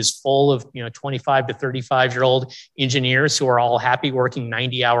 it is full of 25 to 35-year-old engineers who are all happy working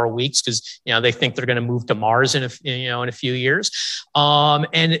 90-hour weeks because they think they're going to move to Mars in a few years.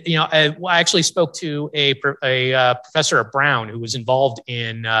 I actually spoke to a professor at Brown who was involved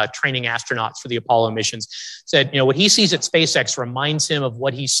in training astronauts for the Apollo missions. Said what he sees at SpaceX reminds him of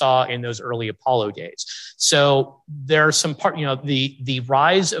what he saw in those early Apollo days. So there are some the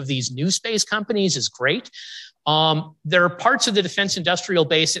rise of these new space companies is great. There are parts of the defense industrial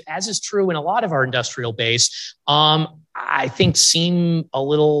base, as is true in a lot of our industrial base, I think seem a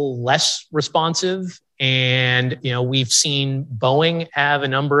little less responsive. And, we've seen Boeing have a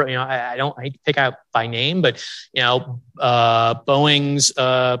number, I hate to pick out by name, but, Boeing's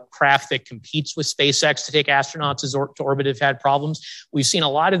craft that competes with SpaceX to take astronauts to orbit have had problems. We've seen a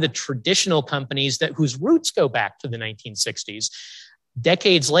lot of the traditional companies whose roots go back to the 1960s.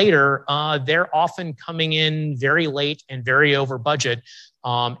 Decades later, they're often coming in very late and very over budget.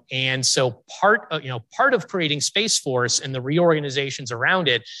 And so part of creating Space Force and the reorganizations around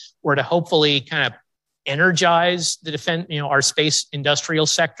it were to hopefully kind of energize the defense, our space industrial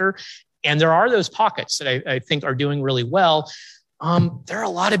sector. And there are those pockets that I think are doing really well. There are a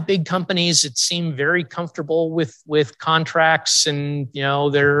lot of big companies that seem very comfortable with contracts, and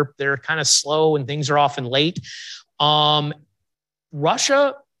they're kind of slow and things are often late.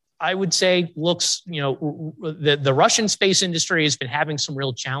 Russia, I would say, looks, the Russian space industry has been having some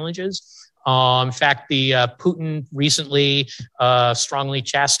real challenges. In fact, the Putin recently strongly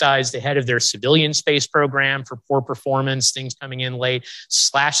chastised the head of their civilian space program for poor performance, things coming in late,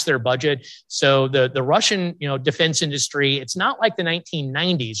 slashed their budget. So the Russian defense industry, it's not like the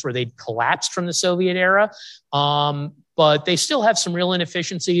 1990s where they'd collapsed from the Soviet era, but they still have some real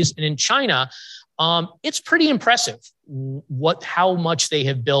inefficiencies. And in China, it's pretty impressive how much they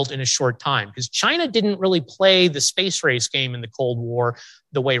have built in a short time, because China didn't really play the space race game in the Cold War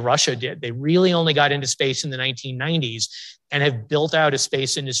the way Russia did. They really only got into space in the 1990s and have built out a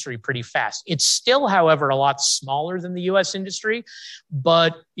space industry pretty fast. It's still, however, a lot smaller than the US industry,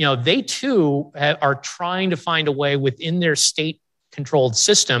 but they too are trying to find a way within their state controlled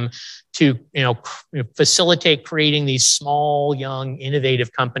system to facilitate creating these small, young,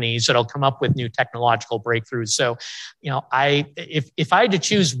 innovative companies that'll come up with new technological breakthroughs. So, if I had to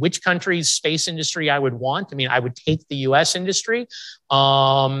choose which country's space industry I would want, I would take the U.S. industry.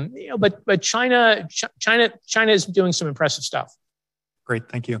 But China is doing some impressive stuff. Great,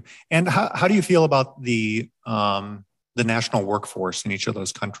 thank you. And how do you feel about the national workforce in each of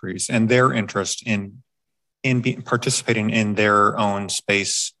those countries and their interest in participating in their own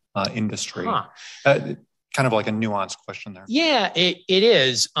space industry? Kind of like a nuanced question there. Yeah, it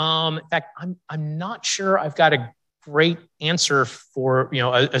is. In fact, I'm not sure I've got a great answer for,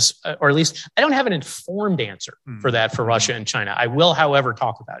 or at least I don't have an informed answer for that for Russia and China. I will, however,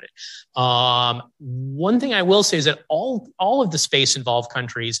 talk about it. One thing I will say is that all of the space involved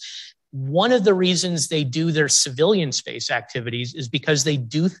countries, one of the reasons they do their civilian space activities is because they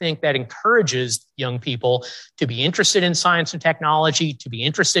do think that encourages young people to be interested in science and technology, to be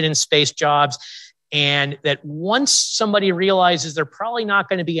interested in space jobs. And that once somebody realizes they're probably not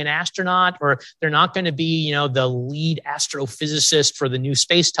going to be an astronaut, or they're not going to be, the lead astrophysicist for the new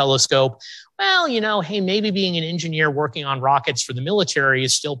space telescope, well, hey, maybe being an engineer working on rockets for the military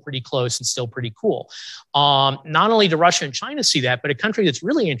is still pretty close and still pretty cool. Not only do Russia and China see that, but a country that's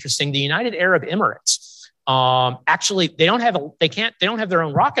really interesting, the United Arab Emirates. Actually, they don't have their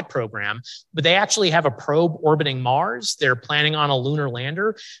own rocket program, but they actually have a probe orbiting Mars. They're planning on a lunar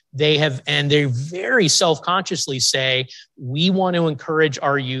lander. They very self-consciously say, we want to encourage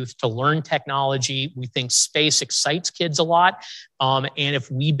our youth to learn technology. We think space excites kids a lot. And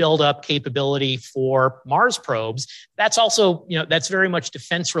if we build up capability for Mars probes, that's also, that's very much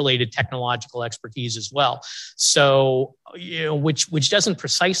defense-related technological expertise as well. So, which doesn't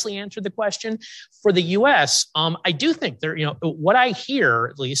precisely answer the question. For the U.S., I do think there, what I hear,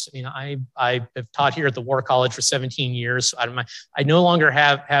 at least, I have taught here at the War College for 17 years. I no longer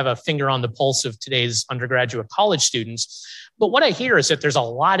have a finger on the pulse of today's undergraduate college students. But what I hear is that there's a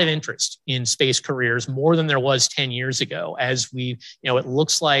lot of interest in space careers, more than there was 10 years ago, as it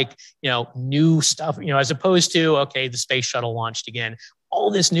looks like, new stuff, as opposed to, okay, the space shuttle launched again.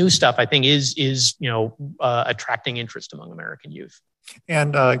 All this new stuff, I think, is attracting interest among American youth.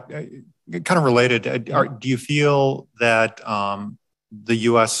 And kind of related, do you feel that the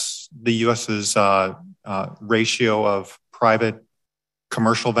U.S.'s ratio of private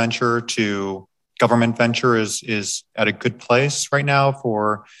commercial venture to government venture is at a good place right now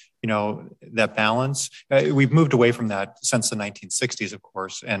for that balance? We've moved away from that since the 1960s, of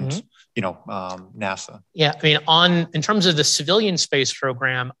course, and NASA. Yeah, in terms of the civilian space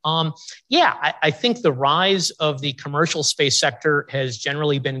program, I think the rise of the commercial space sector has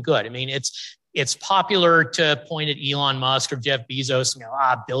generally been good. It's popular to point at Elon Musk or Jeff Bezos,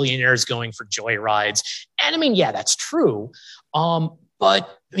 billionaires going for joyrides, and that's true.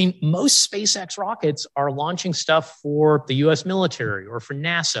 But most SpaceX rockets are launching stuff for the U.S. military or for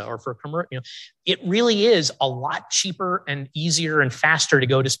NASA or for commercial. It really is a lot cheaper and easier and faster to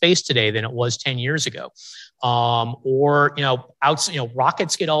go to space today than it was 10 years ago.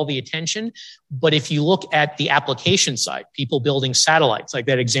 Rockets get all the attention, but if you look at the application side, people building satellites, like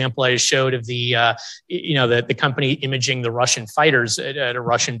that example I showed of the company imaging the Russian fighters at a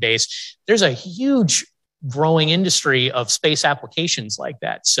Russian base, there's a huge growing industry of space applications like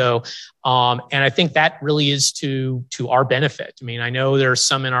that. So, and I think that really is to our benefit. I know there are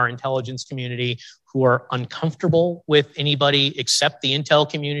some in our intelligence community who are uncomfortable with anybody except the intel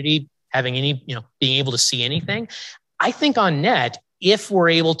community having being able to see anything. I think on net, if we're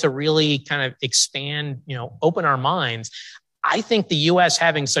able to really kind of expand, open our minds, I think the U.S.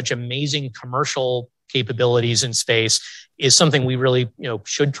 having such amazing commercial capabilities in space is something we really,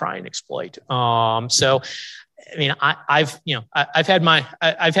 should try and exploit. I've had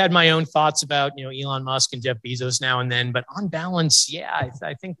my own thoughts about, Elon Musk and Jeff Bezos now and then, but on balance,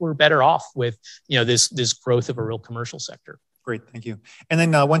 I think we're better off with, this growth of a real commercial sector. Great, thank you. And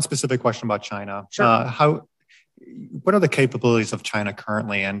then one specific question about China. Sure. what are the capabilities of China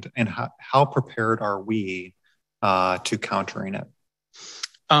currently, and how prepared are we to countering it?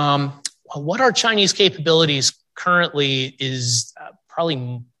 What are Chinese capabilities currently is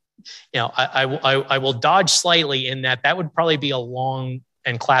probably, I will dodge slightly in that would probably be a long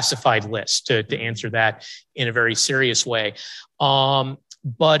and classified list to answer that in a very serious way.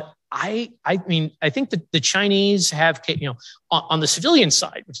 But I think that the Chinese have, on the civilian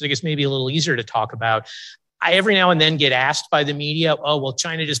side, which I guess may be a little easier to talk about, I every now and then get asked by the media, oh, well,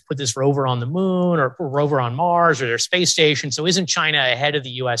 China just put this rover on the moon or rover on Mars or their space station. So isn't China ahead of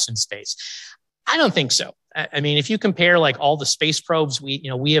the US in space? I don't think so. I mean, if you compare like all the space probes we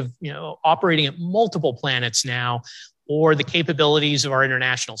have, operating at multiple planets now, or the capabilities of our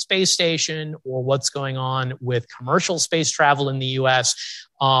International Space Station, or what's going on with commercial space travel in the US,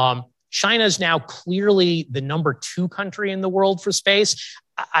 China is now clearly the number 2 country in the world for space.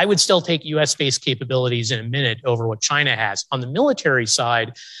 I would still take US space capabilities in a minute over what China has. On the military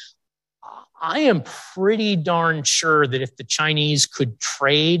side, I am pretty darn sure that if the Chinese could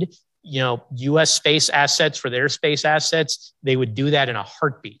trade US space assets for their space assets, they would do that in a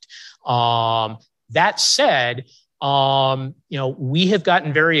heartbeat. That said, we have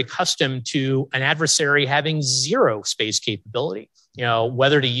gotten very accustomed to an adversary having zero space capability,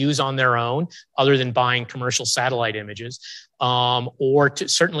 whether to use on their own other than buying commercial satellite images, or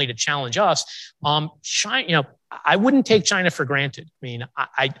certainly to challenge us. China, I wouldn't take China for granted. I mean,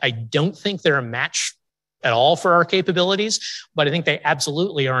 I don't think they're a match at all for our capabilities, but I think they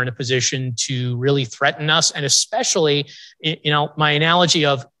absolutely are in a position to really threaten us. And especially, my analogy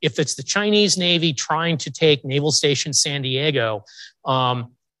of if it's the Chinese Navy trying to take Naval Station San Diego,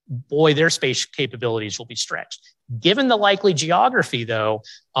 boy, their space capabilities will be stretched. Given the likely geography, though,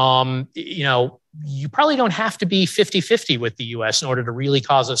 you probably don't have to be 50-50 with the US in order to really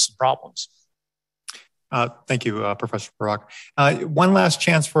cause us some problems. Thank you, Professor Burbach. One last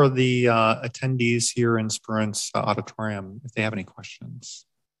chance for the attendees here in Spruance Auditorium, if they have any questions.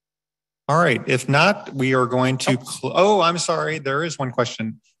 All right. If not, we are going to... I'm sorry. There is one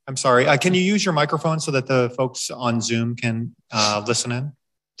question. I'm sorry. Can you use your microphone so that the folks on Zoom can listen in?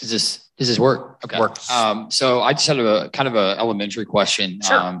 Does this work? Okay. Works. So I just had a kind of an elementary question,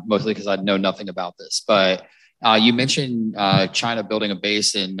 sure. Mostly because I know nothing about this. But you mentioned China building a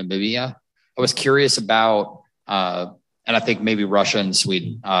base in Namibia. I was curious about, and I think maybe Russia and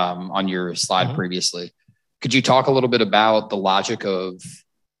Sweden on your slide previously. Could you talk a little bit about the logic of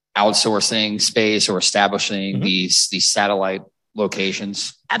outsourcing space or establishing these satellite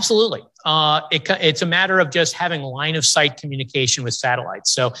locations? Absolutely. It's a matter of just having line of sight communication with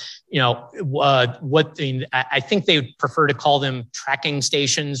satellites. So, I think they would prefer to call them tracking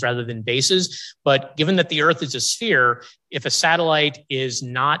stations rather than bases. But given that the Earth is a sphere, if a satellite is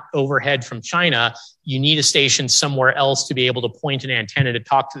not overhead from China, you need a station somewhere else to be able to point an antenna to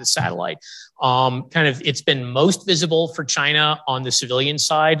talk to the satellite. It's been most visible for China on the civilian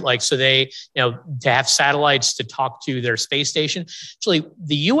side, so they, to have satellites to talk to their space station. Actually,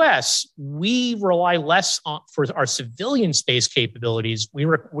 the US, we rely less on, for our civilian space capabilities, we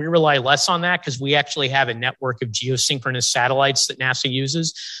rely less on that because we actually have a network of geosynchronous satellites that NASA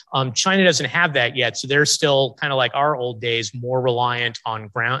uses. China doesn't have that yet. So they're still kind of like our old days, more reliant on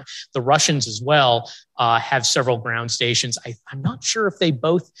ground. The Russians as well have several ground stations. I'm not sure if they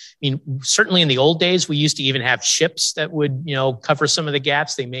both, certainly in the old days, we used to even have ships that would, cover some of the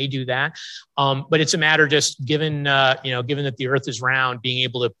gaps. They may do that. But it's a matter just given that the Earth is round, being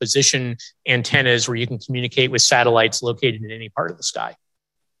able to position antennas where you can communicate with satellites located in any part of the sky.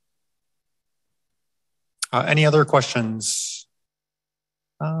 Any other questions?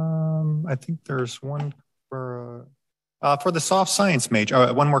 I think there's one for the soft science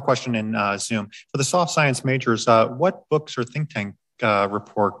major. One more question in Zoom. For the soft science majors, what books or think tank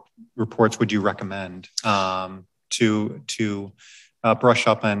reports would you recommend to brush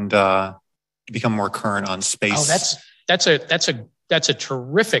up and become more current on space? Oh, that's a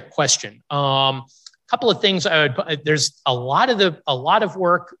terrific question. Couple of things. There's a lot of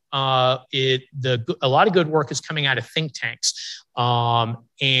work. A lot of good work is coming out of think tanks.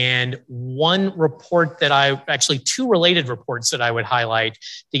 And one report two related reports that I would highlight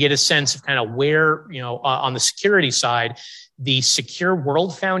to get a sense of kind of where, on the security side, the Secure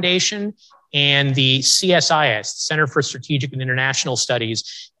World Foundation and the CSIS, Center for Strategic and International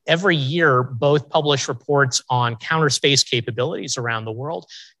Studies, every year both publish reports on counter space capabilities around the world.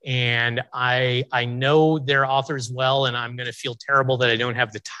 And I know their authors well, and I'm going to feel terrible that I don't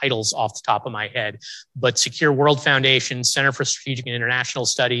have the titles off the top of my head. But Secure World Foundation, Center for Strategic and International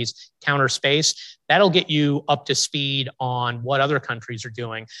Studies, Counter Space, That'll get you up to speed on what other countries are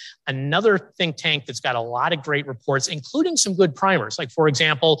doing. Another think tank that's got a lot of great reports, including some good primers. Like, for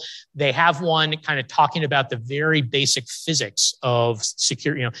example, they have one kind of talking about the very basic physics of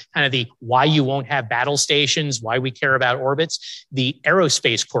security, kind of the why you won't have battle stations, why we care about orbits. The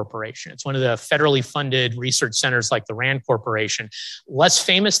Aerospace Corporation, it's one of the federally funded research centers like the RAND Corporation. Less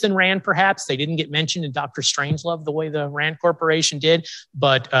famous than RAND, perhaps. They didn't get mentioned in Dr. Strangelove the way the RAND Corporation did,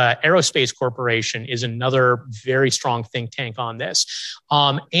 but Aerospace Corporation is another very strong think tank on this.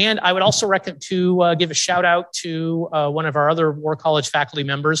 And I would also recommend to give a shout out to one of our other War College faculty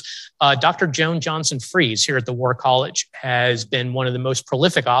members, Dr. Joan Johnson Fries here at the War College has been one of the most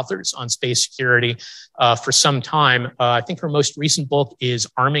prolific authors on space security for some time. I think her most recent book is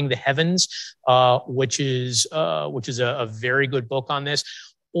Arming the Heavens, which is a very good book on this.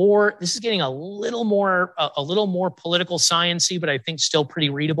 Or this is getting a little more political sciencey, but I think still pretty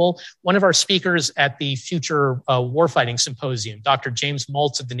readable. One of our speakers at the Future Warfighting Symposium, Dr. James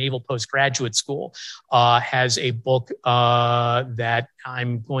Maltz of the Naval Postgraduate School, has a book that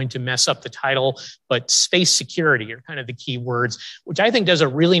I'm going to mess up the title, but space security are kind of the key words, which I think does a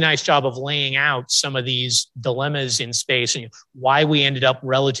really nice job of laying out some of these dilemmas in space and why we ended up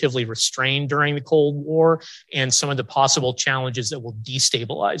relatively restrained during the Cold War and some of the possible challenges that will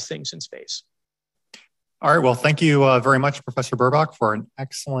destabilize things in space. All right. Well, thank you very much, Professor Burbach, for an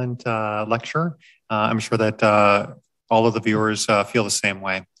excellent lecture. I'm sure that all of the viewers feel the same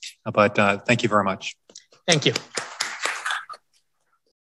way, but thank you very much. Thank you.